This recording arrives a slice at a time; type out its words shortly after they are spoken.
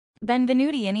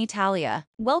Benvenuti in Italia.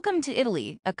 Welcome to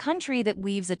Italy, a country that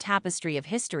weaves a tapestry of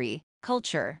history,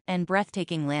 culture, and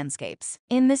breathtaking landscapes.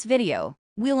 In this video,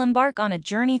 we'll embark on a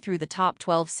journey through the top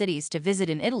 12 cities to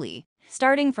visit in Italy,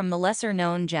 starting from the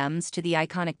lesser-known gems to the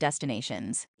iconic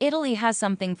destinations. Italy has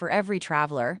something for every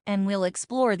traveler, and we'll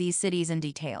explore these cities in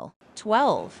detail.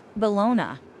 12.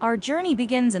 Bologna. Our journey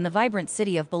begins in the vibrant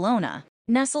city of Bologna,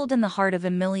 nestled in the heart of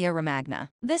Emilia-Romagna.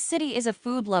 This city is a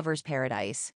food lover's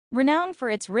paradise, renowned for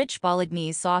its rich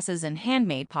bolognese sauces and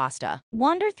handmade pasta.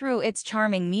 Wander through its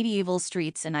charming medieval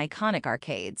streets and iconic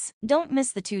arcades. Don't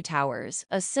miss the Two Towers,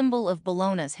 a symbol of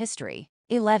Bologna's history.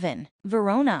 11.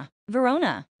 Verona.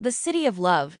 Verona, the city of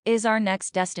love, is our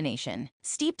next destination.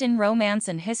 Steeped in romance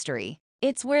and history,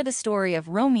 it's where the story of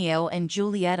Romeo and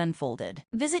Juliet unfolded.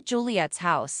 Visit Juliet's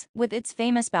house, with its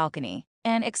famous balcony,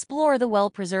 and explore the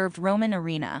well-preserved Roman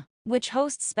arena, which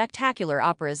hosts spectacular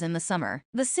operas in the summer.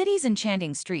 The city's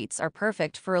enchanting streets are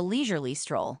perfect for a leisurely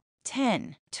stroll.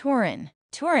 10. Turin.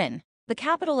 Turin, the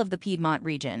capital of the Piedmont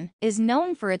region, is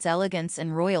known for its elegance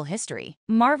and royal history.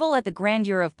 Marvel at the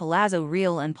grandeur of Palazzo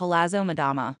Reale and Palazzo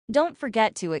Madama. Don't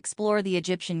forget to explore the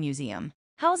Egyptian Museum,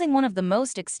 housing one of the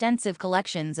most extensive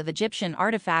collections of Egyptian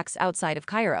artifacts outside of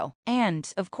Cairo.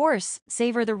 And, of course,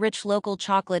 savor the rich local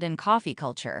chocolate and coffee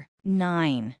culture.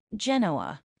 9.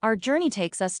 Genoa. Our journey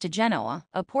takes us to Genoa,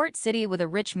 a port city with a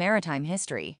rich maritime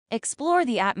history. Explore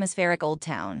the atmospheric Old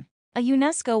Town, a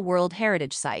UNESCO World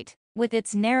Heritage Site, with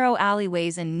its narrow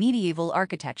alleyways and medieval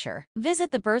architecture. Visit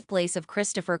the birthplace of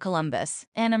Christopher Columbus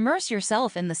and immerse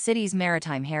yourself in the city's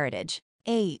maritime heritage.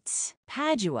 8.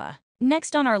 Padua.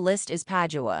 Next on our list is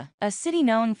Padua, a city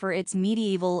known for its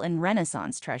medieval and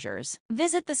Renaissance treasures.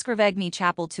 Visit the Scrovegni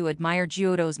Chapel to admire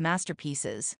Giotto's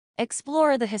masterpieces,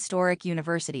 explore the historic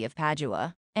University of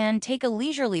Padua, and take a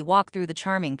leisurely walk through the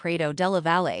charming Prato della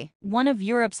Valle, one of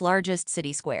Europe's largest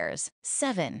city squares.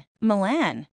 7.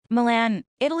 Milan. Milan,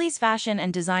 Italy's fashion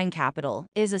and design capital,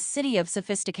 is a city of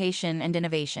sophistication and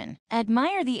innovation.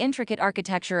 Admire the intricate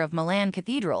architecture of Milan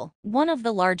Cathedral, one of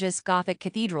the largest Gothic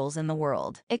cathedrals in the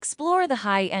world. Explore the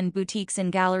high-end boutiques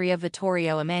in Galleria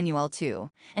Vittorio Emanuele II,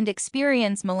 and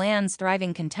experience Milan's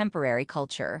thriving contemporary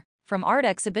culture, from art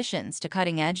exhibitions to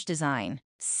cutting-edge design.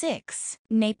 6.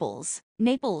 Naples.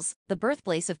 Naples, the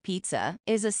birthplace of pizza,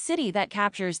 is a city that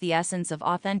captures the essence of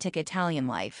authentic Italian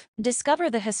life.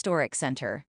 Discover the historic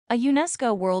center, a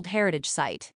UNESCO World Heritage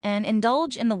Site, and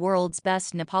indulge in the world's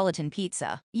best Neapolitan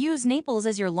pizza. Use Naples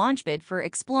as your launch bid for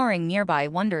exploring nearby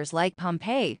wonders like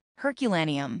Pompeii,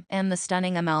 Herculaneum, and the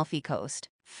stunning Amalfi Coast.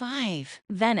 5.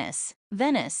 Venice.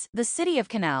 Venice, the city of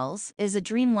canals, is a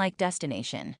dreamlike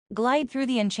destination. Glide through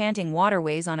the enchanting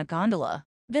waterways on a gondola,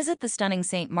 visit the stunning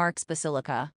St. Mark's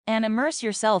Basilica, and immerse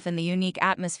yourself in the unique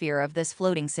atmosphere of this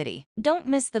floating city. Don't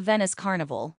miss the Venice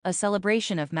Carnival, a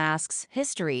celebration of masks,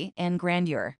 history, and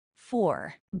grandeur.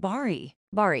 4. Bari.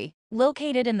 Bari,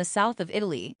 located in the south of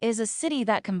Italy, is a city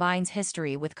that combines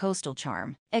history with coastal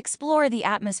charm. Explore the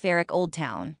atmospheric Old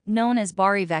Town, known as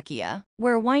Bari Vecchia,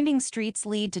 where winding streets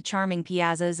lead to charming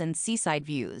piazzas and seaside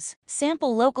views.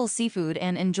 Sample local seafood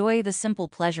and enjoy the simple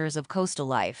pleasures of coastal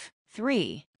life.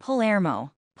 3.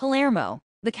 Palermo. Palermo,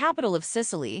 the capital of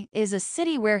Sicily, is a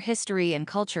city where history and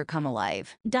culture come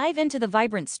alive. Dive into the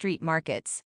vibrant street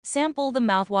markets, sample the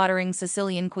mouthwatering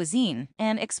Sicilian cuisine,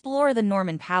 and explore the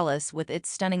Norman Palace with its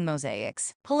stunning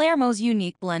mosaics. Palermo's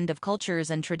unique blend of cultures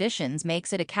and traditions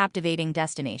makes it a captivating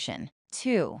destination.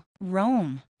 2.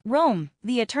 Rome. Rome,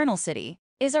 the Eternal City,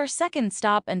 is our second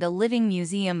stop and a living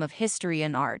museum of history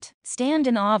and art. Stand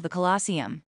in awe of the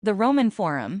Colosseum, the Roman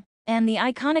Forum, and the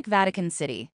iconic Vatican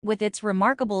City, with its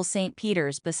remarkable St.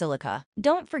 Peter's Basilica.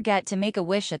 Don't forget to make a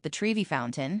wish at the Trevi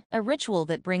Fountain, a ritual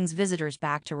that brings visitors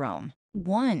back to Rome.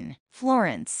 1.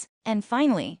 Florence. And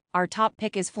finally, our top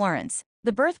pick is Florence,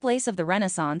 the birthplace of the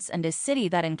Renaissance and a city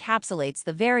that encapsulates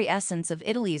the very essence of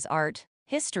Italy's art,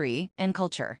 history, and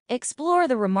culture. Explore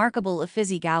the remarkable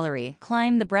Uffizi Gallery,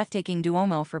 climb the breathtaking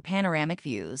Duomo for panoramic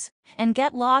views, and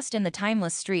get lost in the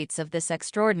timeless streets of this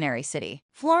extraordinary city.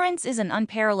 Florence is an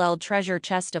unparalleled treasure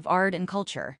chest of art and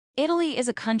culture. Italy is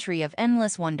a country of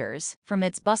endless wonders, from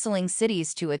its bustling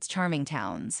cities to its charming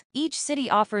towns. Each city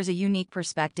offers a unique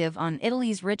perspective on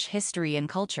Italy's rich history and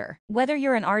culture. Whether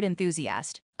you're an art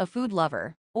enthusiast, a food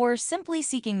lover, or simply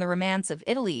seeking the romance of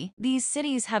Italy, these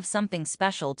cities have something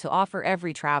special to offer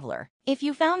every traveler. If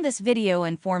you found this video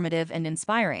informative and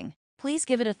inspiring, please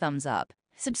give it a thumbs up,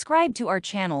 subscribe to our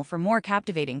channel for more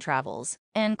captivating travels,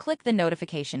 and click the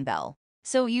notification bell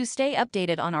so you stay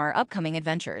updated on our upcoming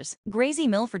adventures. Grazie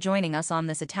mille for joining us on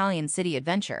this Italian city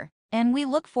adventure, and we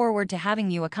look forward to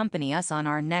having you accompany us on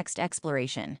our next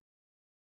exploration.